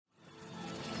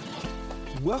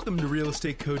Welcome to Real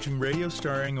Estate Coaching Radio,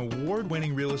 starring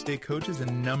award-winning real estate coaches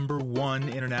and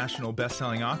 #1 international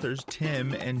best-selling authors,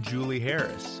 Tim and Julie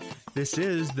Harris. This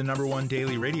is the #1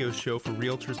 daily radio show for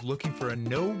realtors looking for a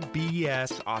no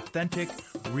BS, authentic,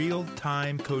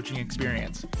 real-time coaching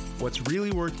experience. What's really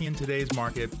working in today's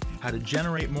market, how to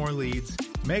generate more leads,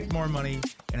 make more money,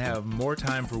 and have more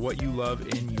time for what you love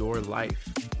in your life.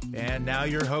 And now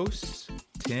your hosts,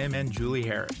 Tim and Julie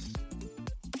Harris.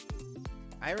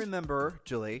 I remember,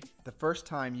 Julie, the first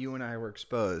time you and I were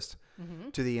exposed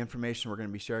to the information we're going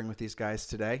to be sharing with these guys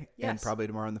today, and probably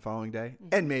tomorrow and the following day,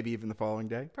 and maybe even the following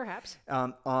day. Perhaps.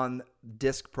 On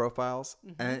disc profiles.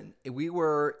 And we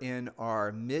were in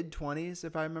our mid-20s,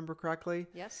 if I remember correctly.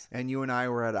 Yes. And you and I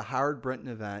were at a Howard Brinton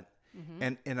event.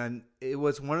 And it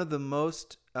was one of the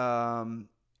most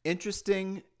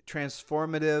interesting,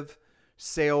 transformative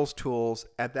sales tools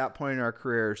at that point in our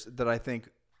careers that I think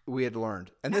we had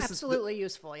learned. And this absolutely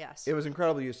useful, yes. It was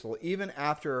incredibly useful. Even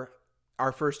after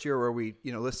our first year where we,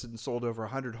 listed and sold over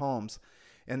 100 homes,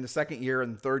 and the second year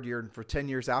and third year, and for 10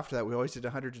 years after that, we always did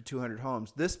 100 to 200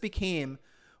 homes. This became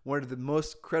one of the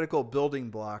most critical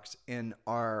building blocks in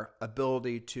our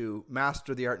ability to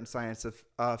master the art and science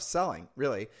of selling,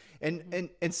 really.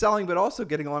 And selling, but also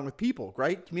getting along with people,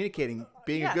 right? Communicating,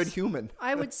 being a good human.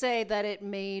 I would say that it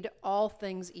made all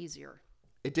things easier.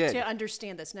 It did. To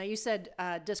understand this. Now, you said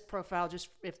disc profile, just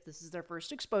if this is their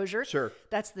first exposure. Sure.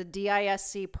 That's the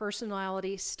DISC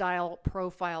Personality Style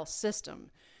Profile System.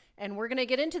 And we're going to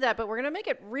get into that, but we're going to make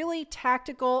it really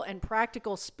tactical and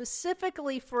practical,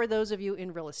 specifically for those of you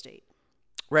in real estate.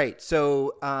 Right.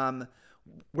 So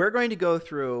we're going to go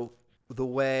through the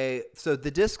way, so the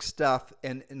disc stuff,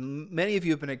 and many of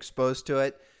you have been exposed to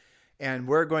it, and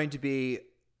we're going to be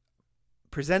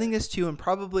presenting this to you in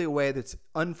probably a way that's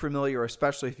unfamiliar,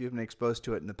 especially if you've been exposed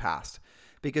to it in the past.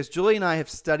 Because Julie and I have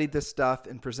studied this stuff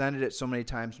and presented it so many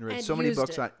times and read so many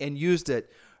books on it and used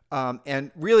it.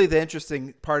 And really the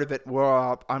interesting part of it,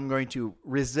 well, I'm going to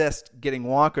resist getting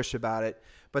wonkish about it,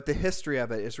 but the history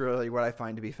of it is really what I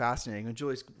find to be fascinating. And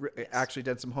Julie's actually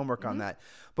done some homework on that.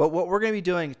 But what we're going to be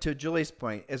doing, to Julie's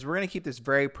point, is we're going to keep this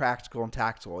very practical and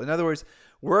tactical. In other words,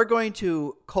 we're going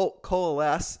to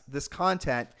coalesce this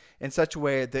content in such a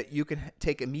way that you can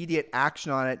take immediate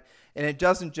action on it, and it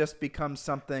doesn't just become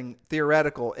something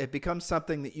theoretical. It becomes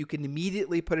something that you can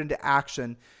immediately put into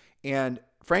action and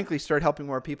frankly start helping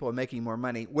more people and making more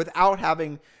money without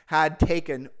having had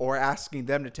taken or asking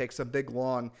them to take some big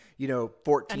long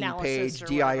 14-page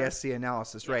DISC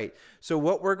analysis. Yeah. Right. So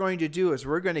what we're going to do is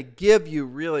we're going to give you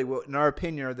really what in our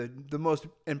opinion are the most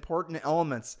important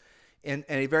elements in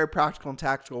a very practical and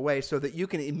tactical way, so that you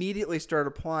can immediately start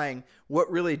applying what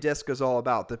really DISC is all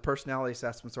about, the personality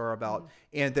assessments are about,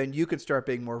 and then you can start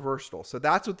being more versatile. So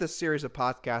that's what this series of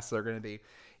podcasts are going to be.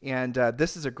 And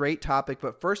this is a great topic.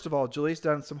 But first of all, Julie's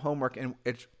done some homework. And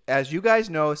as you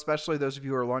guys know, especially those of you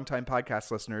who are longtime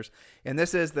podcast listeners, and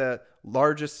this is the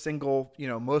largest single,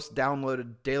 most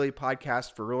downloaded daily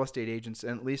podcast for real estate agents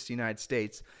in at least the United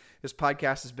States. This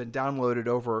podcast has been downloaded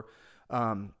over,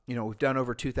 we've done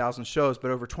over 2,000 shows,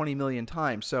 but over 20 million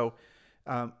times. So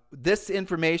this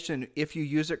information, if you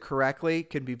use it correctly,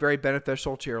 can be very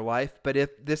beneficial to your life. But if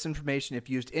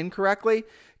used incorrectly,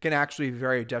 can actually be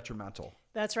very detrimental.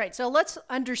 That's right. So let's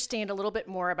understand a little bit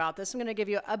more about this. I'm going to give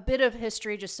you a bit of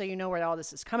history just so you know where all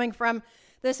this is coming from.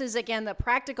 This is, again, the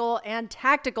practical and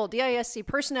tactical DISC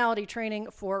personality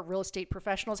training for real estate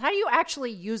professionals. How do you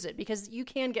actually use it? Because you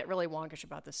can get really wonkish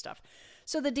about this stuff.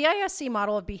 So the DISC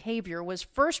model of behavior was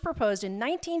first proposed in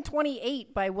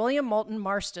 1928 by William Moulton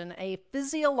Marston, a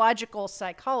physiological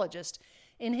psychologist,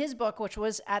 in his book, which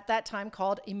was at that time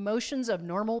called Emotions of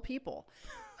Normal People.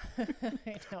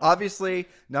 Obviously,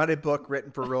 not a book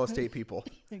written for real estate people.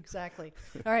 Exactly.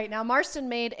 All right. Now, Marston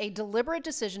made a deliberate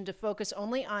decision to focus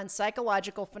only on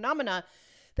psychological phenomena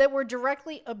that were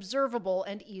directly observable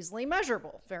and easily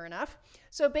measurable. Fair enough.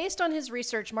 So based on his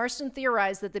research, Marston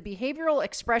theorized that the behavioral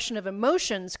expression of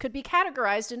emotions could be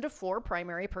categorized into 4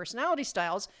 primary personality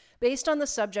styles based on the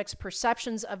subject's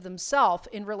perceptions of themselves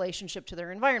in relationship to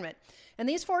their environment. And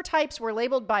these 4 types were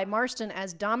labeled by Marston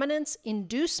as dominance,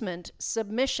 inducement,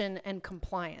 submission, and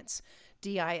compliance.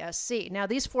 DISC. Now,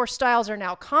 these 4 styles are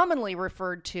now commonly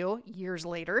referred to, years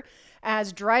later,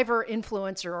 as driver,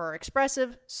 influencer, or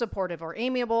expressive, supportive or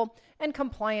amiable, and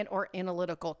compliant or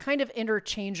analytical, kind of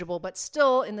interchangeable, but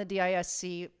still in the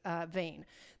DISC vein.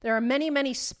 There are many,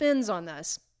 many spins on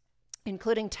this.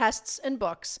 including tests and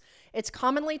books. It's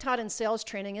commonly taught in sales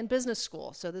training and business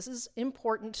school. So this is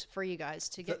important for you guys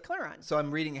to get clear on. So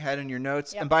I'm reading ahead in your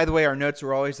notes. Yep. And by the way, our notes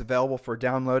are always available for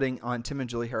downloading on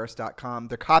timandjulieharris.com.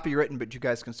 They're copywritten, but you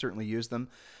guys can certainly use them.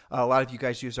 A lot of you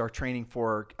guys use our training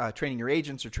for training your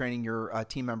agents or training your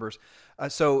team members.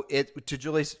 So to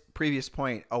Julie's previous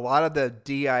point, a lot of the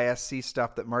DISC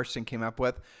stuff that Marston came up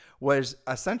with was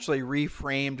essentially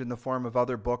reframed in the form of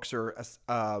other books or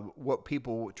what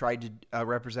people tried to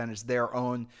represent as their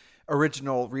own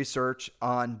original research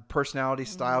on personality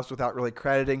styles without really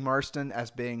crediting Marston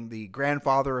as being the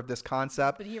grandfather of this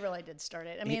concept. But he really did start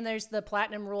it. I mean, there's the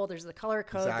Platinum Rule, there's the Color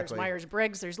Code, Exactly. there's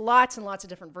Myers-Briggs, there's lots and lots of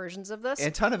different versions of this. And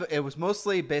a ton of it was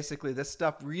mostly basically this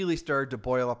stuff really started to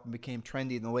boil up and became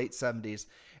trendy in the late 70s.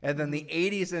 And then the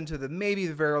 80s into maybe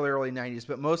the very early 90s,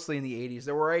 but mostly in the 80s.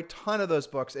 There were a ton of those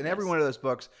books, and every one of those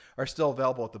books are still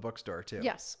available at the bookstore too.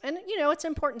 Yes. And, it's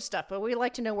important stuff, but we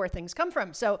like to know where things come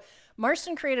from. So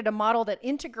Marston created a model that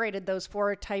integrated those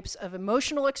 4 types of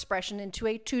emotional expression into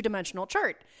a 2-dimensional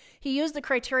chart. He used the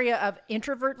criteria of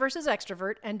introvert versus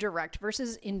extrovert and direct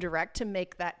versus indirect to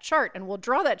make that chart. And we'll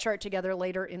draw that chart together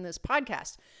later in this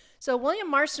podcast. So William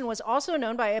Marston was also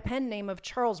known by a pen name of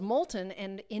Charles Moulton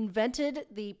and invented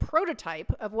the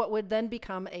prototype of what would then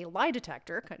become a lie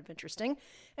detector, kind of interesting.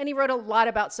 And he wrote a lot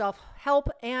about self-help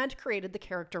and created the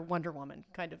character Wonder Woman,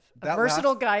 kind of a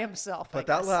versatile guy himself. But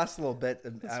that last little bit,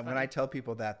 when I tell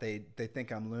people that, they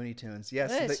think I'm Looney Tunes.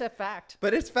 Yes, it's a fact.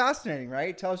 But it's fascinating, right?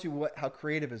 It tells you how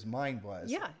creative his mind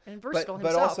was. Yeah, and versatile But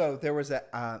himself. also, there was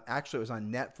actually it was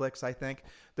on Netflix, I think.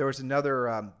 There was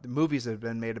another movies that had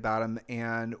been made about him,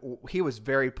 and he was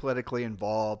very politically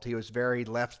involved. He was very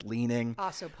left-leaning.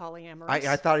 Also polyamorous.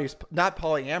 I thought he was not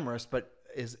polyamorous, but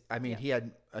I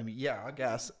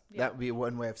guess that would be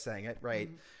one way of saying it, right?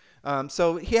 Mm-hmm.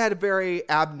 So he had a very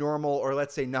abnormal, or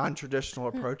let's say non-traditional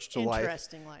approach to life.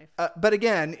 Interesting life. But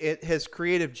again, his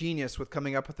creative genius with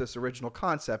coming up with this original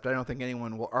concept, I don't think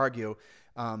anyone will argue,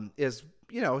 is,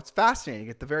 it's fascinating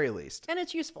at the very least. And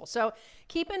it's useful. So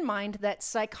keep in mind that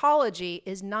psychology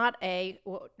is not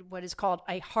what is called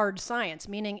a hard science,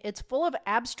 meaning it's full of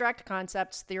abstract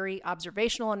concepts, theory,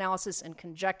 observational analysis, and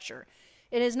conjecture.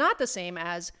 It is not the same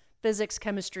as physics,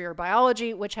 chemistry, or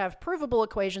biology, which have provable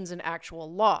equations and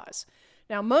actual laws.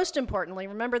 Now, most importantly,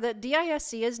 remember that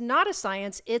DISC is not a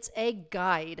science, it's a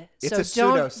guide. It's a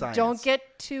pseudoscience. Don't get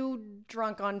too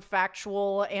drunk on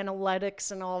factual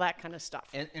analytics and all that kind of stuff.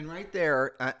 And right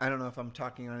there, I don't know if I'm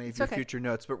talking on any of your future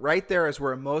notes, but right there is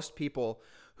where most people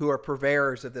who are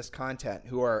purveyors of this content,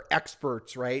 who are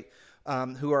experts, right,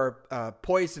 who are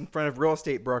poised in front of real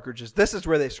estate brokerages, this is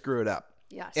where they screw it up,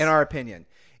 yes, in our opinion.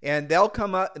 And they'll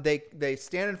come up, they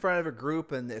stand in front of a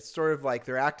group, and it's sort of like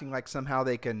they're acting like somehow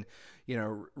they can,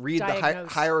 read the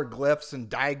hieroglyphs and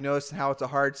diagnose and how it's a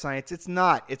hard science. It's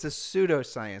not. It's a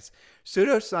pseudoscience.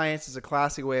 Pseudoscience is a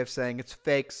classic way of saying it's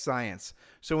fake science.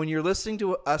 So when you're listening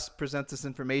to us present this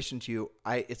information to you,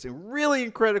 it's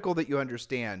really critical that you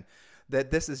understand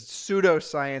that this is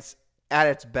pseudoscience at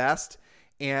its best.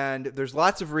 And there's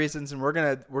lots of reasons, and we're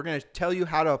gonna tell you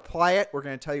how to apply it. We're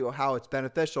gonna tell you how it's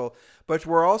beneficial, but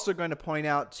we're also going to point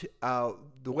out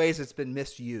the ways it's been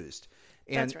misused.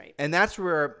 And, that's right. And that's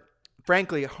where,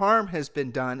 frankly, harm has been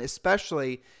done,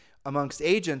 especially amongst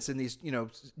agents and these,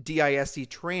 DISC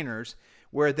trainers,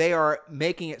 where they are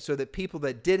making it so that people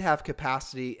that did have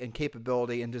capacity and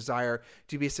capability and desire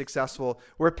to be successful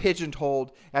were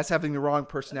pigeonholed as having the wrong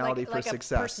personality for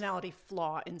success. A personality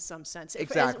flaw in some sense.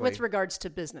 Exactly. With regards to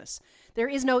business. There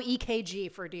is no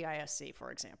EKG for DISC,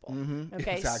 for example. Mm-hmm.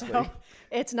 Okay, exactly. So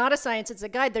it's not a science, it's a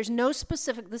guide. There's no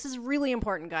specific, this is really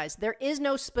important, guys. There is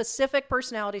no specific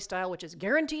personality style which is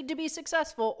guaranteed to be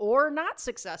successful or not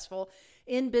successful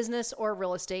in business or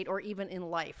real estate or even in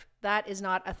life. That is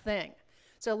not a thing.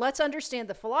 So let's understand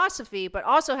the philosophy, but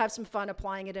also have some fun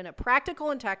applying it in a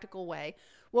practical and tactical way.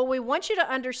 What we want you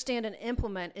to understand and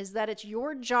implement is that it's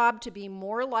your job to be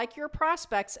more like your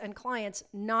prospects and clients,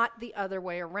 not the other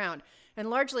way around. And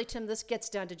largely, Tim, this gets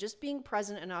down to just being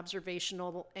present and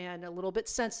observational and a little bit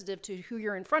sensitive to who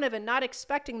you're in front of and not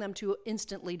expecting them to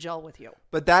instantly gel with you.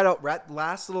 But that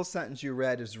last little sentence you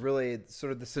read is really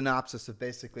sort of the synopsis of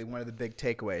basically one of the big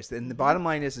takeaways. And the bottom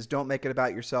line is don't make it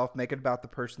about yourself. Make it about the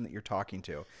person that you're talking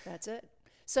to. That's it.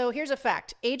 So here's a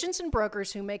fact. Agents and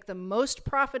brokers who make the most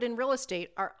profit in real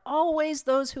estate are always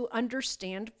those who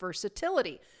understand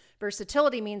versatility.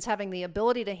 Versatility means having the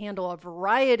ability to handle a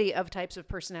variety of types of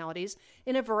personalities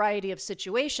in a variety of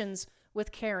situations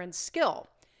with care and skill.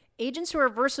 Agents who are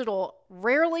versatile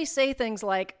rarely say things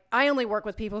like, I only work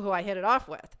with people who I hit it off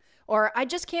with, Or I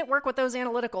just can't work with those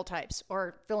analytical types,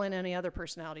 or fill in any other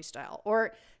personality style.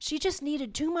 Or she just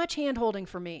needed too much hand-holding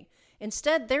for me.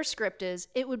 Instead, their script is,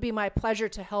 it would be my pleasure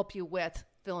to help you with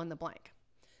fill in the blank.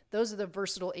 Those are the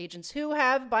versatile agents who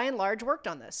have, by and large, worked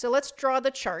on this. So let's draw the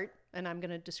chart, and I'm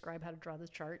going to describe how to draw the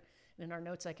chart. In our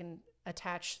notes, I can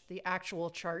attach the actual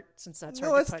chart since that's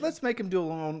hard to put. Let's make them do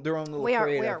their own little We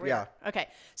creative. are. Okay.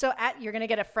 So you're going to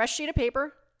get a fresh sheet of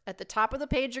paper. At the top of the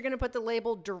page, you're going to put the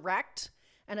label direct.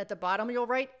 And at the bottom, you'll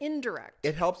write indirect.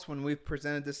 It helps when we've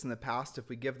presented this in the past if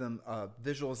we give them a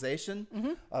visualization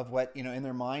of what, in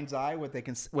their mind's eye, what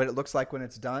it looks like when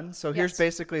it's done. So here's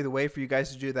basically the way for you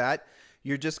guys to do that.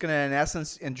 You're just going to, in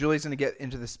essence, and Julie's going to get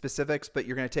into the specifics, but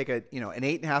you're going to take an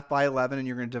 8.5 by 11 and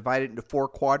you're going to divide it into 4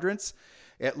 quadrants.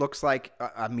 It looks like,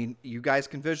 you guys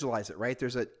can visualize it, right?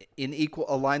 There's a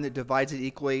line that divides it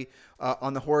equally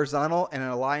on the horizontal and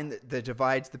a line that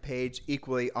divides the page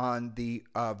equally on the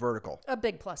vertical. A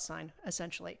big plus sign,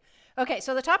 essentially. Okay,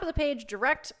 so the top of the page,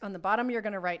 direct. On the bottom, you're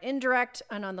going to write indirect.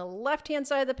 And on the left-hand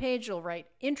side of the page, you'll write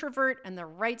introvert. And the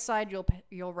right side,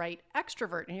 you'll write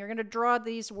extrovert. And you're going to draw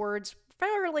these words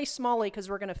fairly smallly because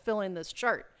we're going to fill in this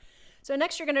chart. So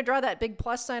next, you're going to draw that big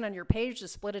plus sign on your page to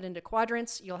split it into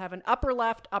quadrants. You'll have an upper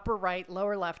left, upper right,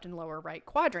 lower left, and lower right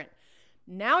quadrant.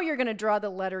 Now you're going to draw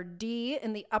the letter D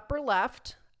in the upper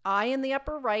left, I in the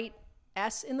upper right,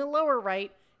 S in the lower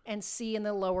right, and C in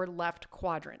the lower left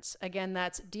quadrants. Again,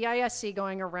 that's DISC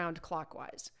going around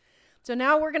clockwise. So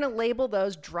now we're going to label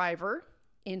those driver,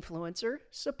 influencer,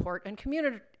 support, and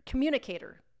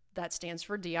communicator. That stands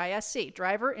for DISC,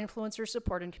 driver, influencer,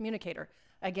 support, and communicator.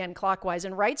 Again, clockwise,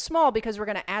 and write small because we're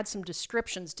going to add some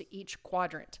descriptions to each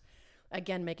quadrant.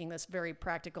 Again, making this very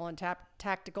practical and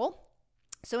tactical.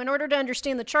 So in order to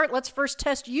understand the chart, let's first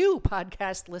test you,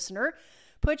 podcast listener.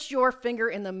 Put your finger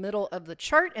in the middle of the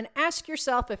chart and ask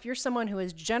yourself if you're someone who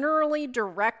is generally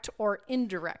direct or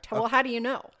indirect. Well, how do you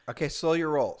know? Okay, slow your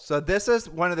roll. So this is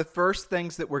one of the first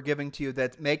things that we're giving to you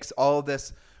that makes all of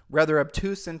this rather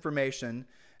obtuse information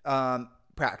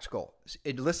practical.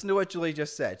 Listen to what Julie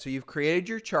just said. So you've created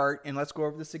your chart, and let's go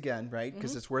over this again, right?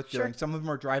 Because it's worth doing. Some of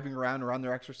them are driving around or on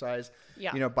their exercise,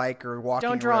 bike or walking.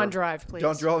 Don't draw and drive, please.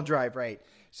 Don't draw and drive, right?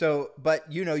 So,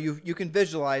 but you can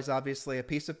visualize obviously a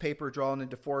piece of paper drawn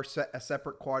into 4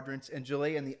 separate quadrants. And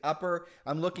Julie, in the upper,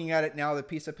 I'm looking at it now. The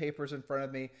piece of paper is in front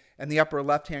of me, and the upper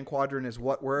left-hand quadrant is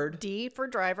what word? D for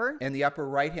driver. And the upper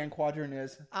right-hand quadrant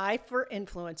is I for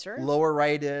influencer. Lower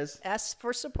right is S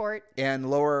for support. And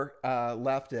lower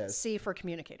left is C for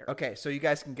communicator. Okay, so you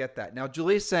guys can get that. Now,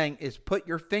 Julie's saying is put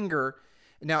your finger.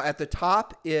 Now, at the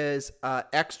top is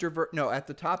extrovert. No, at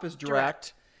the top is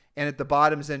direct. And at the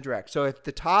bottom is indirect. So if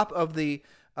the top of the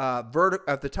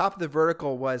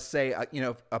vertical was, say,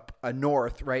 a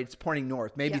north, right? It's pointing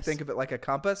north. Maybe think of it like a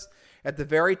compass. At the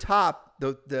very top,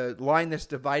 the line that's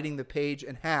dividing the page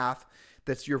in half,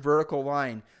 that's your vertical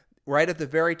line. Right at the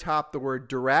very top, the word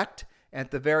direct. And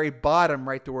at the very bottom,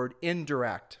 write the word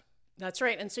indirect. That's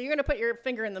right. And so you're going to put your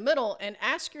finger in the middle and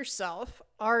ask yourself,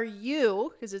 are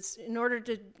you, because it's in order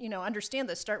to, understand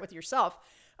this, start with yourself.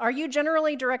 Are you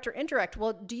generally direct or indirect?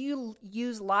 Well, do you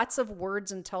use lots of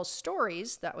words and tell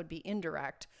stories? That would be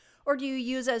indirect. Or do you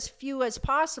use as few as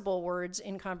possible words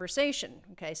in conversation?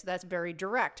 Okay, so that's very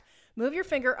direct. Move your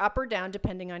finger up or down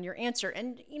depending on your answer.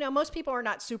 And, most people are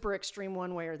not super extreme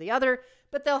one way or the other,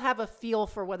 but they'll have a feel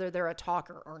for whether they're a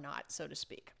talker or not, so to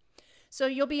speak. So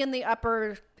you'll be in the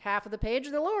upper half of the page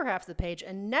or the lower half of the page.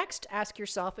 And next, ask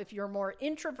yourself if you're more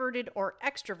introverted or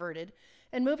extroverted,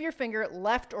 and move your finger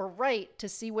left or right to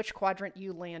see which quadrant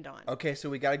you land on. Okay, so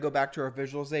we got to go back to our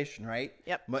visualization, right?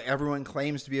 Yep. Everyone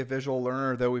claims to be a visual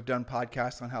learner, though we've done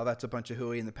podcasts on how that's a bunch of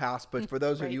hooey in the past. But for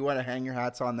those of you who want to hang your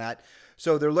hats on that.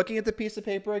 So they're looking at the piece of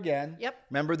paper again. Yep.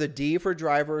 Remember the D for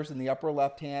drivers in the upper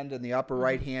left hand, and the upper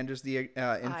right hand is the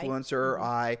influencer or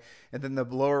I. And then the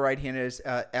lower right hand is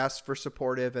S for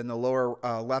supportive, and the lower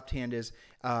left hand is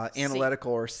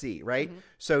analytical or C, right?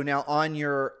 So now on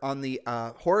the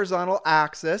horizontal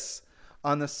axis,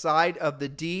 on the side of the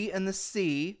D and the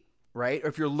C, right? Or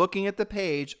if you're looking at the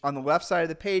page, on the left side of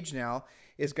the page now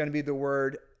is going to be the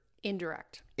word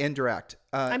indirect.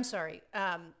 I'm sorry.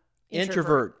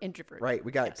 Introvert. Right.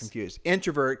 We got it confused.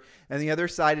 Introvert. And the other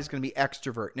side is going to be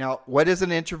extrovert. Now, what is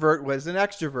an introvert? What is an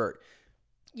extrovert?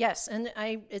 Yes. And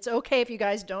it's okay if you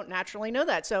guys don't naturally know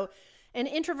that. So an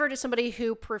introvert is somebody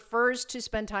who prefers to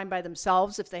spend time by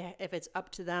themselves if it's up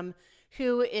to them,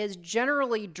 who is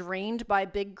generally drained by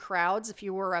big crowds. If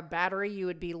you were a battery, you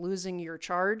would be losing your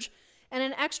charge. And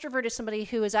an extrovert is somebody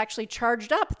who is actually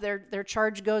charged up. Their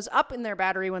charge goes up in their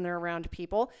battery when they're around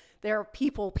people. They're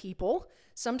people.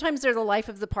 Sometimes they're the life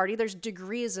of the party. There's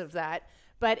degrees of that.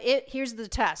 But here's the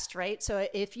test, right? So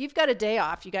if you've got a day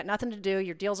off, you got nothing to do,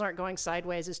 your deals aren't going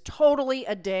sideways, it's totally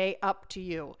a day up to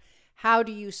you. How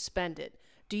do you spend it?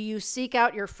 Do you seek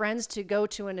out your friends to go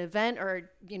to an event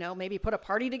or, maybe put a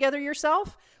party together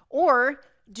yourself? Or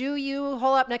do you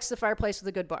hole up next to the fireplace with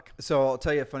a good book? So I'll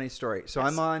tell you a funny story. So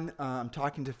yes. I'm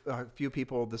talking to a few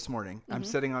people this morning. Mm-hmm. I'm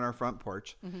sitting on our front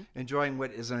porch, enjoying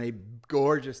what is a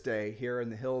gorgeous day here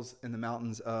in the hills and the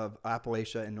mountains of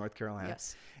Appalachia in North Carolina.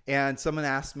 Yes. And someone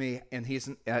asked me, and he's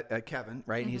Kevin,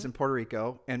 right? And he's in Puerto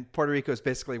Rico. And Puerto Rico is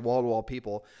basically wall-to-wall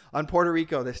people. On Puerto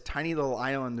Rico, this tiny little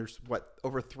island, there's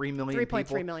over 3 million people?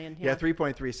 3.3 million. Yeah,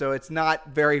 3.3. So it's not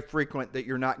very frequent that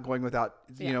you're not going without,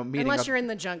 meeting Unless you're in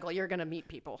the jungle, you're going to meet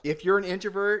people. If you're an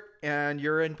introvert and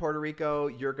you're in Puerto Rico,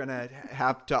 you're going to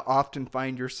have to often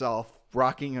find yourself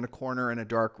rocking in a corner in a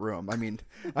dark room. I mean,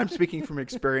 I'm speaking from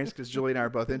experience because Julie and I are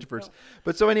both introverts.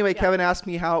 But so anyway, Kevin asked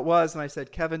me how it was. And I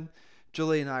said, Kevin,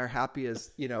 Julie and I are happy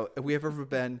as, we have ever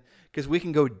been, because we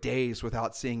can go days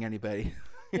without seeing anybody.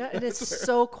 Yeah, and it's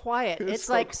so quiet. It's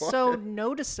so like quiet. So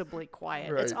noticeably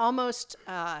quiet. Right. It's almost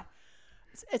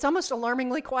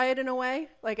alarmingly quiet in a way.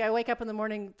 Like I wake up in the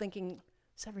morning thinking,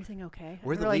 is everything okay?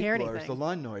 Where the leaf blowers, the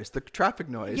lawn noise, the traffic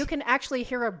noise. You can actually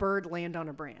hear a bird land on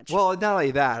a branch. Well, not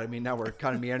only that. I mean, now we're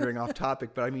kind of meandering off topic,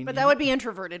 but But that would be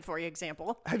introverted, for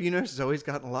example. Have you noticed Zoe's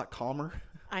gotten a lot calmer?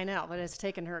 I know, but it's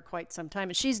taken her quite some time.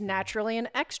 And she's naturally an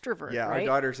extrovert, yeah, right? Our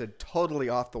daughter's a totally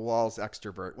off-the-walls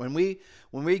extrovert. When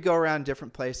we go around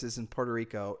different places in Puerto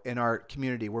Rico, in our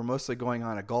community, we're mostly going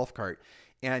on a golf cart.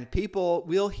 And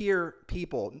we'll hear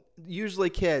people, usually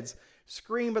kids,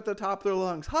 scream at the top of their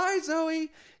lungs, "Hi, Zoe!"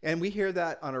 And we hear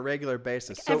that on a regular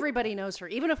basis. So everybody knows her.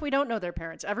 Even if we don't know their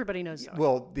parents, everybody knows Zoe.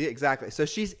 Well, exactly. So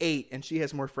she's 8, and she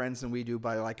has more friends than we do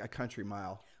by like a country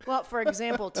mile. Well, for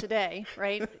example, today,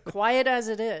 right? Quiet as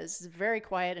it is, very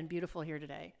quiet and beautiful here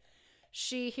today.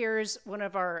 She hears one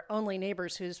of our only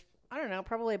neighbors who's, I don't know,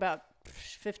 probably about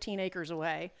 15 acres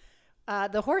away,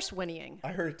 the horse whinnying.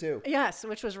 I heard it too. Yes,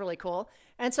 which was really cool.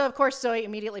 And so, of course, Zoe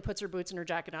immediately puts her boots and her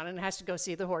jacket on and has to go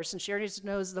see the horse. And she already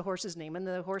knows the horse's name and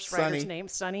the horse rider's name,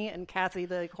 Sunny, and Kathy,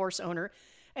 the horse owner,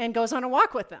 and goes on a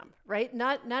walk with them, right?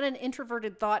 Not an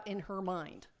introverted thought in her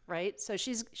mind. Right. So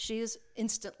she's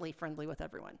instantly friendly with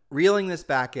everyone. Reeling this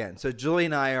back in. So Julie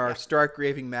and I are stark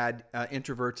raving mad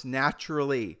introverts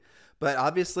naturally. But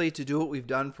obviously to do what we've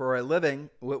done for a living,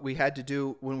 what we had to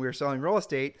do when we were selling real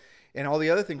estate and all the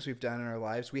other things we've done in our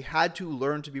lives, we had to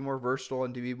learn to be more versatile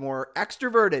and to be more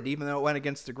extroverted, even though it went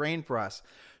against the grain for us.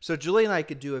 So Julie and I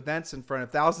could do events in front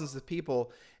of thousands of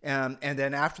people. And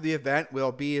then after the event,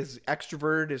 we'll be as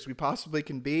extroverted as we possibly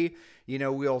can be.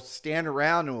 We'll stand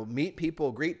around and we'll meet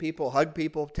people, greet people, hug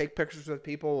people, take pictures with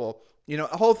people.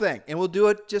 A whole thing. And we'll do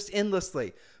it just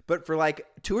endlessly. But for like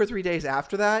 2 or 3 days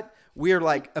after that, we are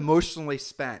like emotionally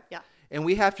spent. Yeah. And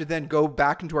we have to then go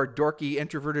back into our dorky,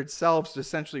 introverted selves to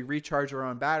essentially recharge our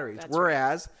own batteries. That's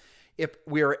Whereas if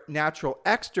we are natural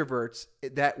extroverts,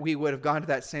 that we would have gone to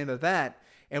that same event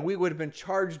and we would have been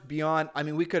charged beyond. I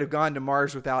mean, we could have gone to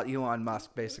Mars without Elon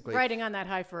Musk, basically. Riding on that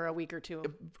high for a week or two.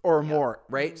 Or more,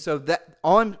 right? Mm-hmm.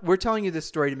 So we're telling you this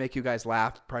story to make you guys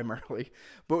laugh primarily.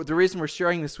 But the reason we're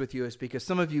sharing this with you is because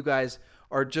some of you guys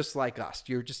are just like us.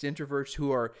 You're just introverts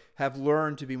who have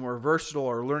learned to be more versatile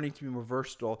or learning to be more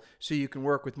versatile so you can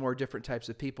work with more different types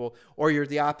of people. Or you're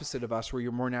the opposite of us where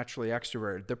you're more naturally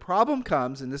extroverted. The problem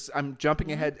comes, and this I'm jumping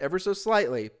ahead ever so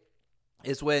slightly,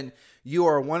 is when you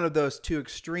are one of those two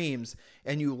extremes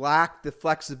and you lack the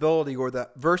flexibility or the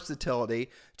versatility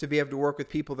to be able to work with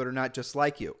people that are not just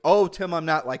like you. Oh, Tim, I'm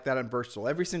not like that. I'm versatile.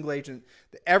 Every single agent,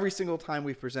 every single time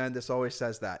we present this always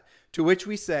says that. To which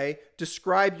we say,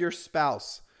 describe your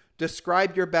spouse,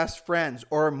 describe your best friends,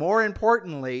 or more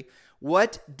importantly,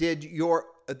 what did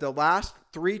the last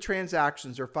 3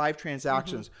 transactions or 5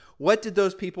 transactions, what did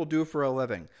those people do for a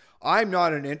living? I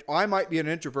might be an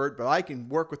introvert, but I can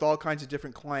work with all kinds of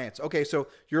different clients. Okay, so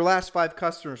your last 5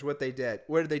 customers, what did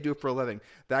they do for a living?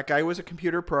 That guy was a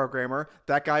computer programmer.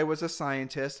 That guy was a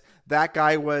scientist. That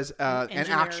guy was an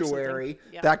actuary.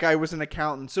 Yeah. That guy was an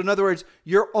accountant. So in other words,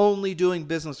 you're only doing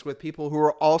business with people who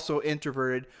are also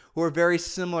introverted, who are very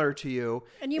similar to you.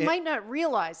 And you might not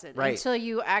realize it until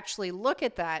you actually look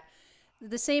at that.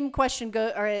 The same question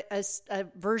or a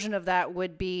version of that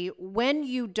would be when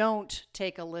you don't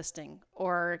take a listing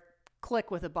or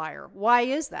click with a buyer. Why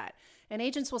is that? And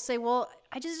agents will say, well,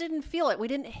 I just didn't feel it. We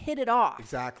didn't hit it off.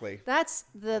 Exactly. That's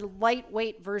the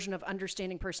lightweight version of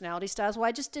understanding personality styles. Well,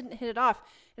 I just didn't hit it off.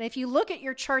 And if you look at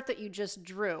your chart that you just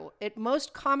drew, it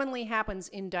most commonly happens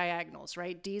in diagonals,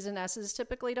 right? D's and S's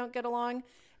typically don't get along,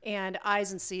 and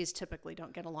I's and C's typically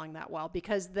don't get along that well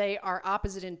because they are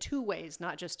opposite in two ways,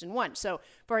 not just in one. So,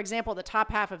 for example, the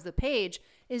top half of the page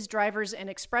is drivers and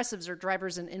expressives, or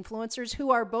drivers and influencers,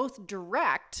 who are both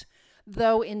direct,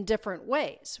 though in different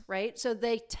ways, right? So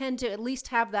they tend to at least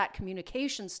have that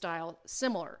communication style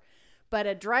similar. But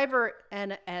a driver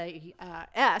and a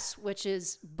S, which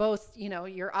is both,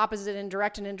 your opposite in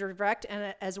direct and indirect,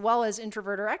 and as well as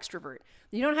introvert or extrovert,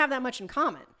 you don't have that much in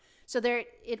common. So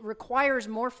it requires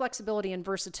more flexibility and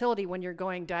versatility when you're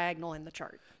going diagonal in the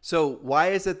chart. So why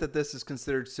is it that this is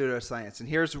considered pseudoscience? And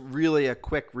here's really a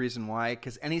quick reason why.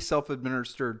 Because any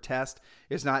self-administered test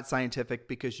is not scientific,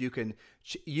 because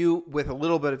you with a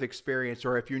little bit of experience,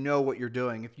 or if you know what you're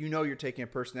doing, if you know you're taking a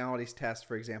personalities test,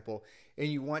 for example, and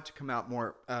you want to come out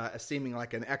more seeming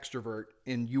like an extrovert,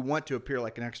 and you want to appear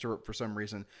like an extrovert for some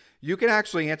reason, you can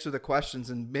actually answer the questions,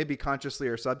 and maybe consciously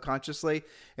or subconsciously,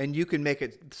 and you can make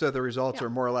it so the results are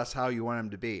more or less how you want them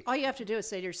to be. All you have to do is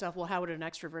say to yourself, well, how would an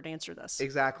extrovert answer this?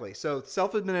 Exactly. So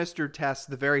self-administered tests,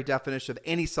 the very definition of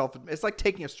any it's like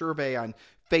taking a survey on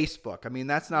Facebook. I mean,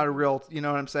 that's not a real, you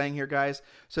know what I'm saying here, guys?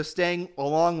 So staying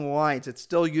along the lines, it's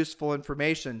still useful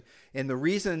information. And the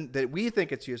reason that we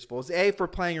think it's useful is A, for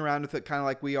playing around with it, kind of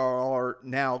like we all are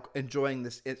now enjoying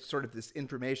this sort of this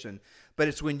information. But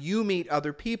it's when you meet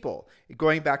other people,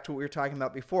 going back to what we were talking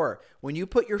about before, when you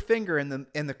put your finger in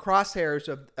the crosshairs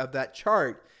of that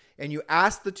chart and you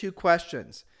ask the two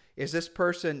questions, is this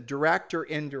person direct or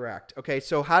indirect? Okay,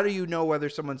 so how do you know whether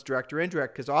someone's direct or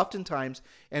indirect? Because oftentimes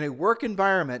in a work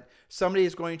environment, somebody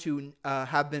is going to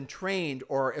have been trained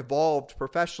or evolved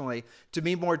professionally to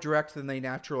be more direct than they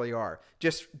naturally are.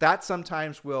 Just that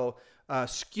sometimes will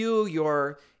skew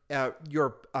your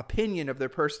opinion of their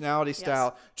personality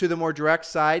style to the more direct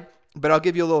side. But I'll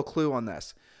give you a little clue on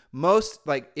this.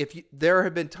 There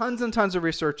have been tons and tons of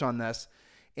research on this,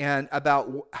 and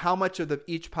about how much of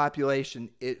each population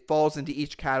it falls into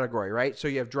each category, right? So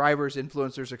you have drivers,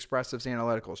 influencers, expressives,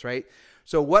 analyticals, right?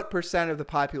 So what percent of the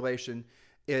population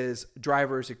is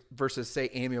drivers versus, say,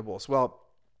 amiables? Well,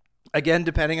 again,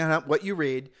 depending on what you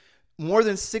read, more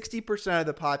than 60% of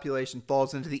the population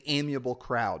falls into the amiable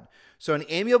crowd. So an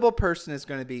amiable person is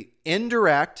going to be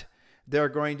indirect. They're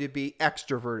going to be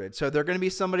extroverted. So they're going to be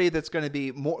somebody that's going to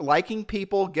be more liking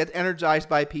people, get energized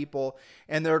by people,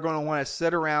 and they're going to want to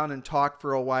sit around and talk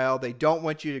for a while. They don't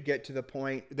want you to get to the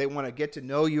point. They want to get to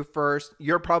know you first.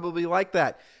 You're probably like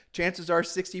that. Chances are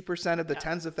 60% of the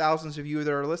tens of thousands of you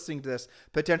that are listening to this,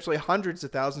 potentially hundreds of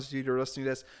thousands of you that are listening to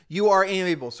this, you are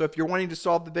amiable. So if you're wanting to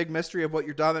solve the big mystery of what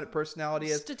your dominant personality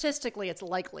is, statistically, it's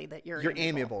likely that you're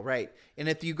amiable, right? And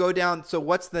if you go down, so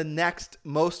what's the next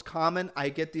most common? I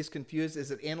get these confused.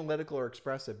 Is it analytical or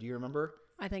expressive? Do you remember?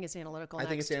 I think it's analytical. I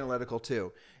think it's analytical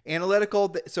too.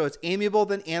 Analytical, so it's amiable,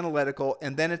 then analytical,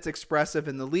 and then it's expressive,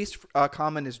 and the least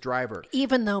common is driver.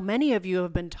 Even though many of you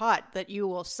have been taught that you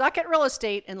will suck at real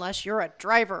estate unless you're a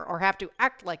driver or have to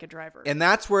act like a driver. And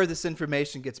that's where this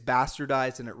information gets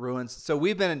bastardized and it ruins. So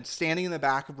we've been standing in the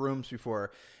back of rooms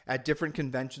before at different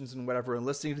conventions and whatever, and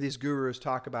listening to these gurus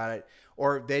talk about it,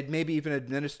 or they'd maybe even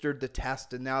administered the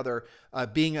test and now they're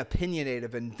being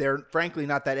opinionative, and they're frankly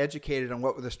not that educated on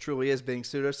what this truly is, being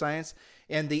pseudoscience.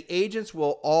 And the agents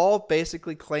will all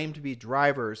basically claim to be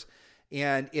drivers.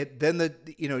 And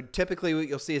typically what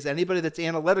you'll see is anybody that's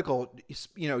analytical,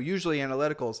 usually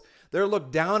analyticals, they're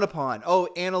looked down upon. Oh,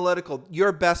 analytical,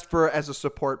 you're best as a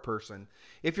support person.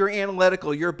 If you're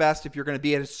analytical, you're best if you're going to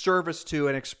be in service to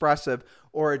an expressive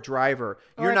or a driver.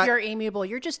 Or if you're amiable,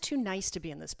 you're just too nice to be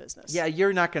in this business. Yeah,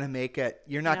 you're not going to make it.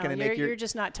 You're not going to make it. You're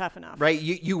just not tough enough. Right?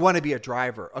 You want to be a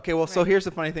driver. Okay, well, so here's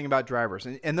the funny thing about drivers.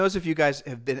 And those of you guys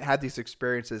have had these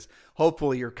experiences,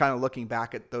 hopefully you're kind of looking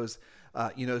back at those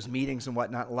those meetings and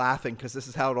whatnot, laughing, because this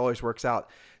is how it always works out.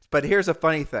 But here's a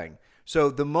funny thing.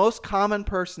 So the most common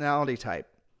personality type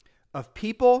of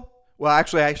people, well,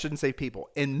 actually, I shouldn't say people,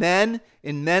 in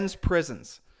men's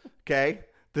prisons, okay?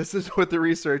 This is what the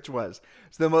research was.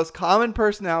 So the most common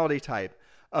personality type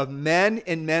of men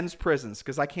in men's prisons,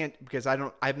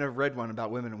 I've never read one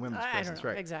about women in women's prisons, I don't know,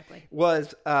 right? exactly.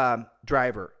 Was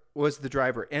the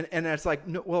driver. And it's like,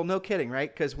 no kidding,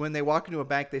 right? Because when they walk into a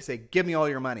bank, they say, give me all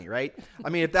your money, right? I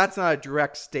mean, if that's not a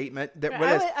direct statement,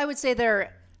 I would say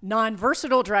they're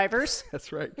non-versatile drivers.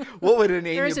 That's right. What would an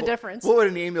There is a difference. What would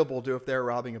an amiable do if they were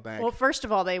robbing a bank? Well, first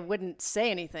of all, they wouldn't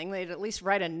say anything. They'd at least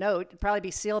write a note. It'd probably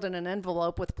be sealed in an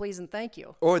envelope with please and thank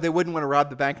you. Or they wouldn't want to rob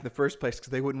the bank in the first place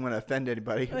because they wouldn't want to offend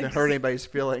anybody, hurt anybody's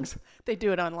feelings. They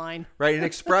do it online. Right? An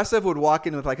expressive would walk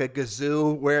in with like a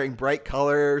kazoo, wearing bright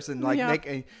colors, and like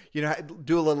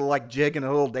do a little like jig and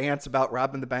a little dance about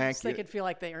robbing the bank. So they could feel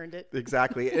like they earned it.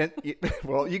 Exactly. And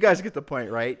well, you guys get the point,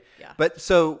 right? Yeah. But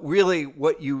so really,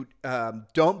 what you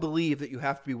don't believe that you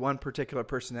have to be one particular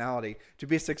personality to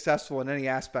be successful in any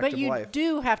aspect of life. But you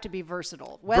do have to be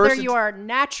versatile. Whether you are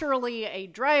naturally a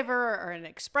driver or an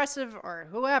expressive or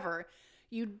whoever,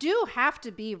 you do have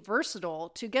to be versatile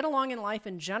to get along in life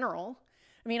in general.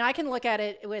 I mean, I can look at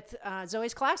it with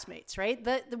Zoe's classmates, right?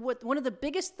 One of the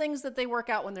biggest things that they work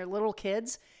out when they're little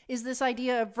kids is this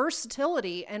idea of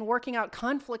versatility and working out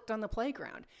conflict on the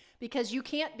playground. Because you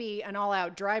can't be an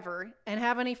all-out driver and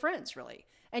have any friends, really.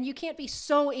 And you can't be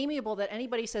so amiable that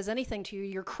anybody says anything to you,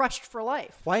 you're crushed for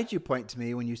life. Why did you point to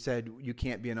me when you said you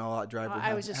can't be an all-out driver?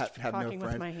 I was just talking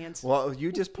with my hands. Well,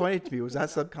 you just pointed to me. Was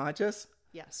that subconscious?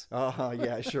 Yes. Oh,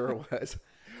 yeah, sure it was.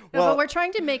 No, but we're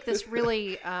trying to make this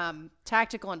really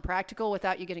tactical and practical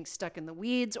without you getting stuck in the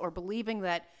weeds or believing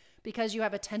that because you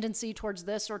have a tendency towards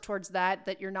this or towards that,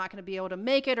 that you're not going to be able to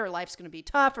make it or life's going to be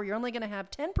tough or you're only going to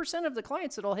have 10% of the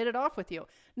clients that'll hit it off with you.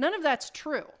 None of that's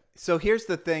true. So here's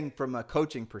the thing from a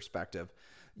coaching perspective.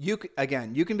 You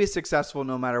can be successful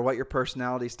no matter what your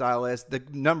personality style is. The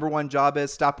number one job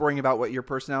is stop worrying about what your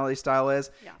personality style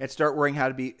is and start worrying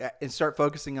and start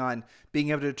focusing on being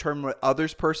able to determine what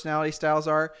others' personality styles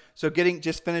are. So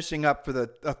finishing up for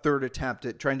a third attempt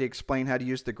at trying to explain how to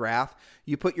use the graph.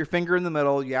 You put your finger in the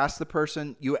middle, you ask the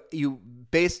person, you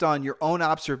based on your own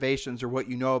observations or what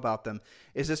you know about them,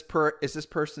 is this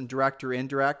person direct or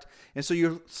indirect? And so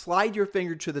you slide your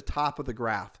finger to the top of the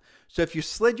graph. So if you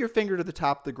slid your finger to the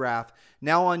top of the graph,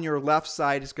 now on your left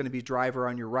side is going to be driver,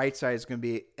 on your right side is going to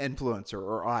be influencer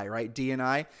or I, right? D and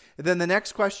I. And then the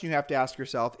next question you have to ask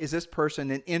yourself, is this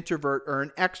person an introvert or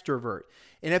an extrovert?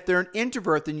 And if they're an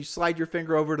introvert, then you slide your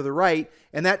finger over to the right,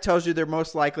 and that tells you they're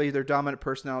most likely their dominant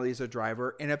personality is a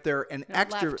driver. And if they're an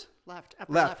extrovert,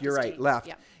 left, you're right, left.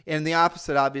 Yeah. And the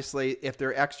opposite, obviously, if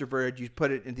they're extroverted, you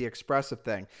put it in the expressive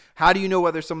thing. How do you know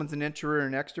whether someone's an introvert or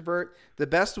an extrovert? The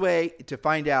best way to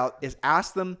find out is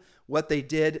ask them what they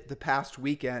did the past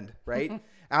weekend, right?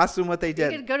 Ask them what they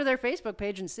did. You can go to their Facebook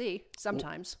page and see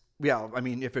sometimes. Yeah, I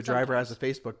mean, if a driver has a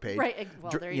Facebook page, right?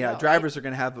 Well, there you go. Drivers are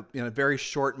going to have very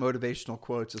short motivational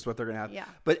quotes is what they're going to have. Yeah.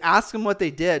 But ask them what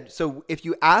they did. So if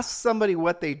you ask somebody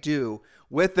what they do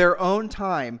with their own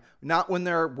time, not when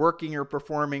they're working or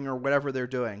performing or whatever they're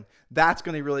doing, that's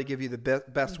going to really give you the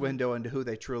best window into who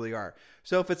they truly are.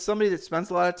 So if it's somebody that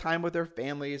spends a lot of time with their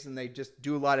families and they just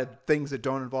do a lot of things that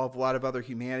don't involve a lot of other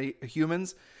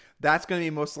humans, that's going to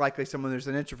be most likely someone who's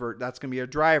an introvert. That's going to be a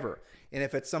driver. And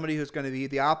if it's somebody who's going to be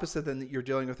the opposite, then you're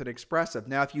dealing with an expressive.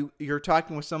 Now, if you're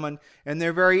talking with someone and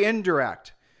they're very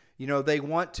indirect, they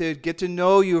want to get to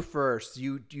know you first.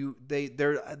 There's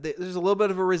a little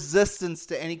bit of a resistance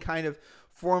to any kind of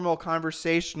formal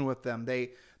conversation with them.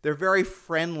 They're very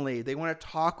friendly. They want to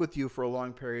talk with you for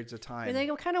long periods of time. And they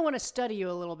kind of want to study you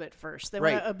a little bit first. They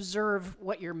want to observe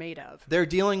what you're made of. They're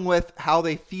dealing with how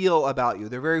they feel about you.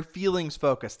 They're very feelings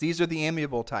focused. These are the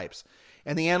amiable types.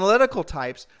 And the analytical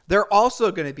types, they're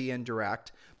also going to be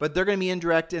indirect, but they're going to be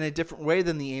indirect in a different way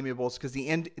than the amiables because the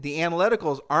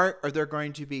analyticals they're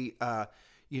going to be,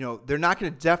 they're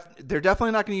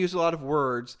definitely not going to use a lot of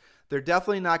words. They're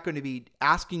definitely not going to be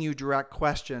asking you direct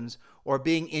questions or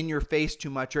being in your face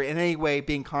too much or in any way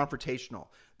being confrontational.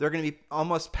 They're going to be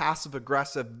almost passive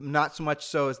aggressive, not so much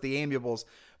so as the amiables,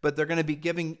 but they're going to be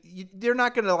they're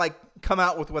not going to come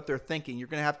out with what they're thinking. You're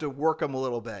going to have to work them a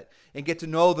little bit and get to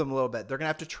know them a little bit. They're going to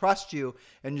have to trust you,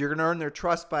 and you're going to earn their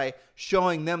trust by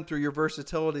showing them through your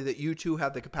versatility that you too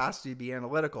have the capacity to be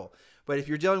analytical. But if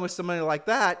you're dealing with somebody like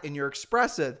that and you're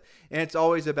expressive and it's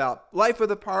always about life of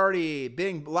the party,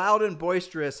 being loud and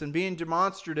boisterous and being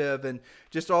demonstrative and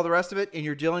just all the rest of it, and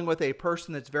you're dealing with a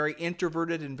person that's very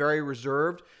introverted and very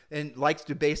reserved and likes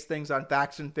to base things on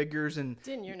facts and figures, and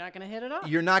then you're not going to hit it off.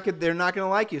 They're not going to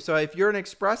like you. So if you're an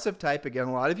expressive type, again,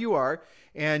 a lot of you are,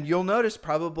 and you'll notice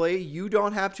probably you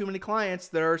don't have too many clients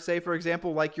that are, say, for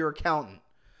example, like your accountant.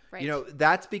 Right.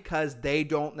 That's because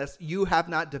you have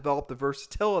not developed the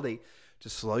versatility to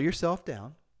slow yourself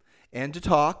down and to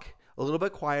talk a little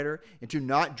bit quieter and to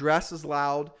not dress as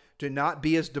loud, to not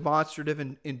be as demonstrative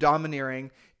and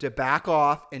domineering, to back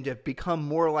off and to become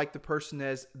more like the person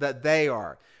that they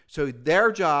are. So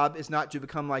their job is not to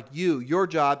become like you. Your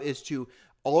job is to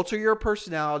alter your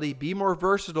personality, be more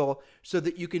versatile so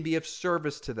that you can be of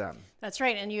service to them. That's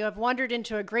right. And you have wandered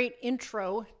into a great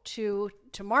intro to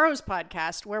tomorrow's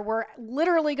podcast, where we're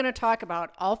literally going to talk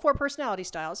about all 4 personality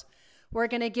styles. We're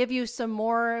going to give you some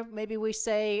more, maybe we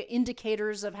say,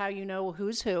 indicators of how you know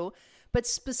who's who. But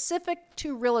specific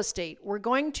to real estate, we're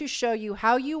going to show you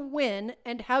how you win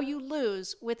and how you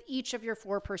lose with each of your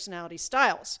 4 personality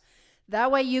styles.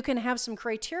 That way you can have some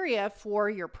criteria for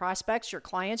your prospects, your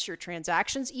clients, your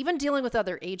transactions, even dealing with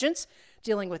other agents,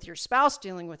 dealing with your spouse,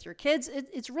 dealing with your kids.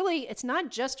 It's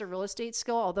not just a real estate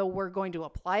skill, although we're going to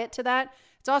apply it to that.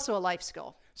 It's also a life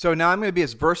skill. So now I'm going to be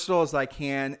as versatile as I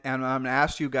can, and I'm going to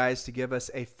ask you guys to give us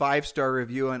a 5-star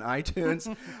review on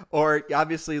iTunes, or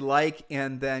obviously like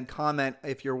and then comment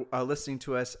if you're listening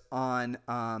to us on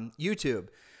YouTube.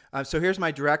 So here's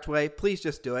my direct way. Please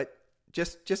just do it.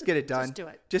 Just get it done. Just do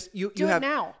it. Do it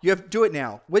now. Do it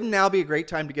now. Wouldn't now be a great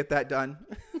time to get that done?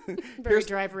 Very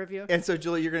drive review. And so,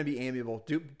 Julie, you're going to be amiable.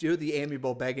 Do the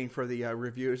amiable begging for the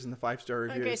reviews and the 5-star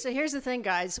reviews. Okay, so here's the thing,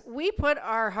 guys. We put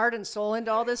our heart and soul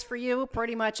into all this for you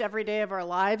pretty much every day of our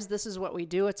lives. This is what we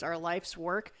do. It's our life's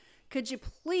work. Could you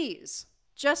please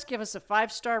just give us a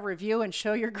 5-star review and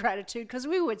show your gratitude, because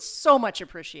we would so much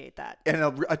appreciate that.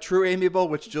 And a true amiable,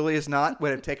 which Julie is not, would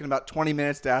have taken about 20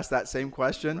 minutes to ask that same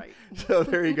question. Right. So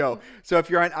there you go. So if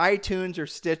you're on iTunes or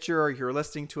Stitcher, or you're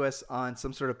listening to us on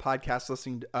some sort of podcast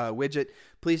listening widget,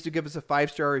 please do give us a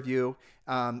 5-star review.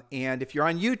 And if you're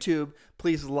on YouTube,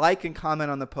 please like and comment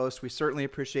on the post. We certainly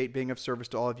appreciate being of service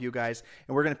to all of you guys.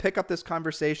 And we're going to pick up this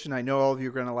conversation. I know all of you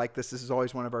are going to like this. This is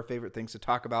always one of our favorite things to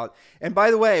talk about. And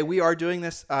by the way, we are doing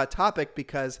this topic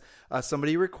because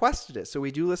somebody requested it. So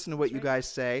we do listen to what you guys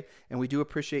say, and we do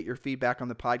appreciate your feedback on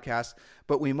the podcast.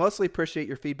 But we mostly appreciate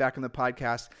your feedback on the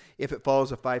podcast if it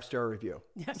follows a 5-star review.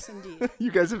 Yes, indeed.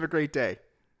 You guys have a great day.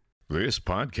 This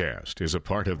podcast is a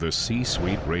part of the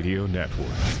C-Suite Radio Network.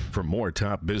 For more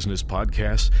top business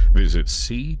podcasts, visit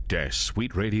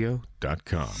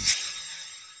c-suiteradio.com.